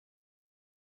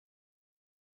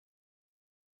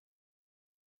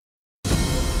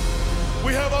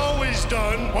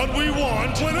done what we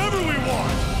want whenever we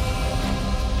want.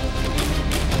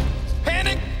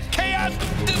 Panic, chaos,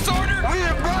 disorder. We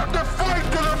are about to fight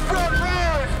to the front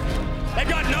line. They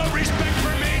got no respect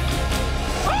for me.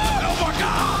 Oh my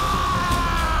God!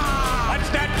 That's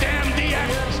that damn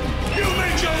DX. You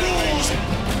make your rules,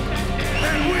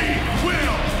 and we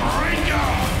will break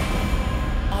them.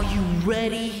 Are you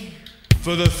ready?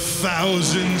 For the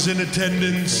thousands in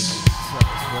attendance,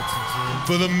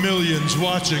 for the millions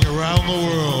watching around the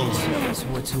world,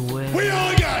 We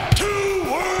only got 2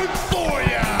 words for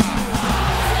ya.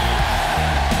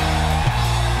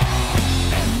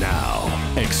 And now,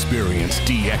 experience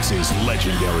DX's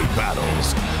legendary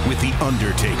battles with The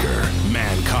Undertaker,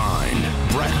 Mankind,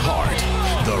 Bret Hart,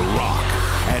 The Rock,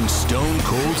 and Stone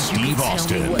Cold Steve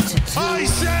Austin. I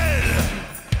said,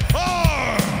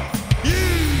 are you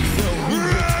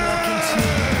ready?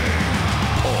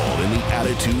 All in the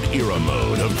Attitude Era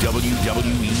mode of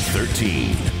WWE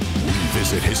 13.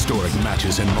 Revisit historic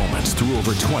matches and moments through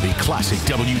over 20 classic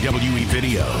WWE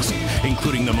videos,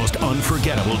 including the most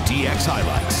unforgettable DX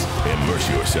highlights. Immerse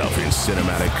yourself in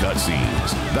cinematic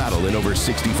cutscenes, battle in over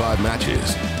 65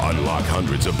 matches, unlock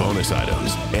hundreds of bonus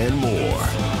items, and more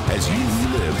as you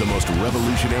relive the most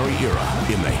revolutionary era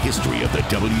in the history of the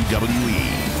WWE.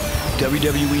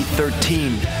 WWE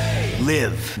 13.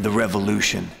 Live the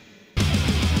revolution.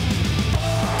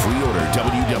 Pre-order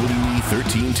WWE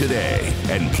 13 today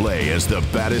and play as the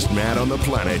baddest man on the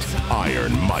planet,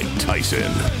 Iron Mike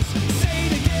Tyson.